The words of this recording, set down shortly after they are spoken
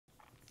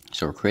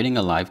So we're creating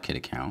a LiveKit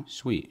account.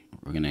 Sweet.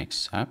 We're going to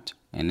accept.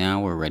 And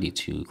now we're ready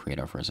to create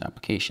our first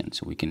application.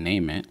 So we can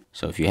name it.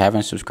 So if you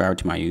haven't subscribed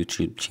to my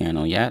YouTube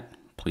channel yet,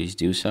 please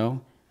do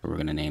so. We're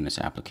going to name this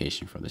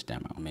application for this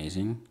demo.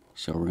 Amazing.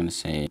 So we're going to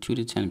say 2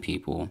 to 10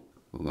 people.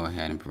 We'll go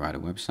ahead and provide a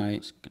website.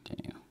 Let's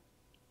continue.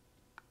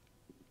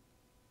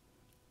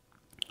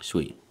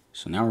 Sweet.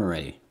 So now we're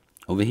ready.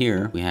 Over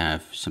here, we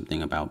have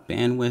something about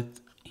bandwidth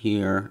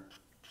here,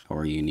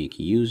 or unique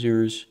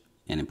users,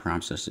 and it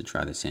prompts us to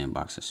try the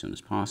sandbox as soon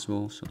as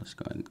possible. So let's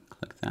go ahead and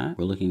click that.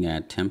 We're looking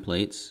at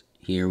templates.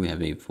 Here we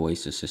have a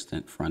voice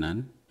assistant front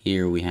end.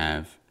 Here we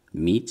have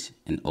Meet,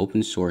 an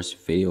open source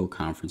video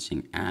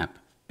conferencing app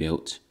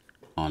built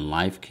on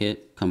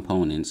LiveKit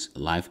components,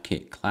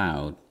 LiveKit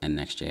Cloud, and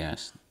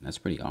Next.js. That's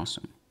pretty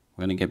awesome.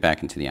 We're going to get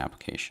back into the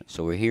application.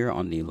 So we're here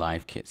on the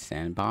LiveKit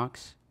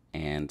sandbox,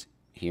 and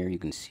here you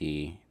can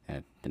see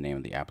that the name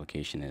of the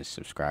application is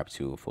Subscribe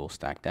to a Full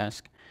Stack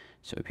Desk.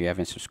 So if you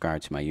haven't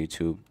subscribed to my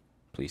YouTube,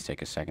 please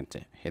take a second to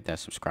hit that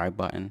subscribe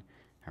button.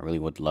 I really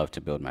would love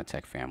to build my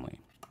tech family.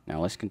 Now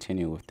let's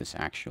continue with this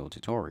actual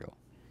tutorial.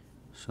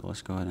 So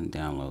let's go ahead and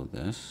download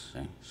this.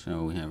 Okay,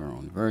 so we have our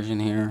own version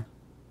here.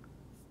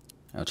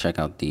 I'll check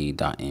out the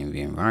 .env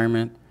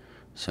environment.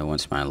 So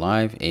once my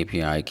live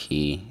API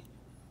key,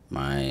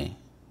 my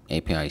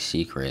API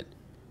secret,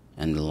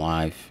 and the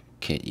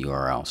LiveKit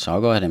URL. So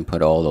I'll go ahead and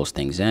put all those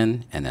things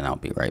in, and then I'll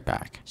be right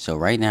back. So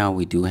right now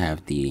we do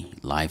have the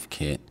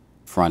LiveKit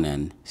front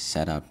end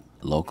set up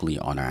locally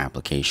on our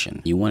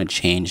application. You want to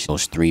change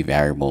those 3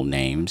 variable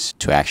names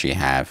to actually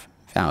have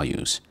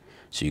values.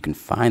 So you can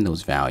find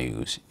those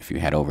values if you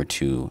head over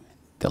to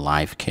the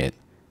LiveKit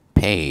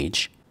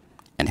page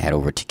and head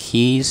over to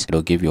keys.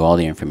 It'll give you all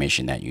the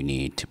information that you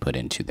need to put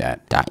into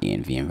that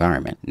 .env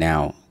environment.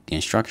 Now, the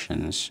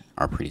instructions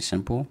are pretty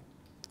simple.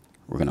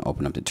 We're going to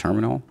open up the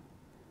terminal,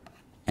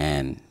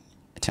 and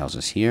it tells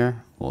us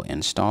here we'll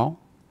install.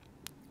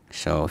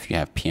 So if you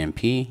have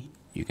PnP,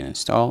 you can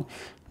install.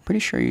 Pretty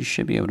sure you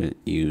should be able to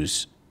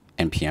use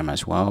npm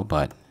as well,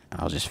 but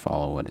I'll just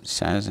follow what it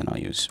says and I'll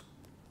use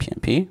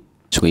PnP.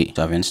 Sweet.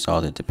 So I've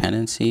installed the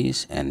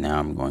dependencies, and now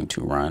I'm going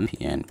to run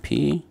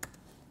PnP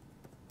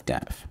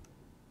dev.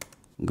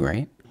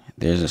 Great.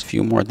 There's a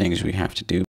few more things we have to do.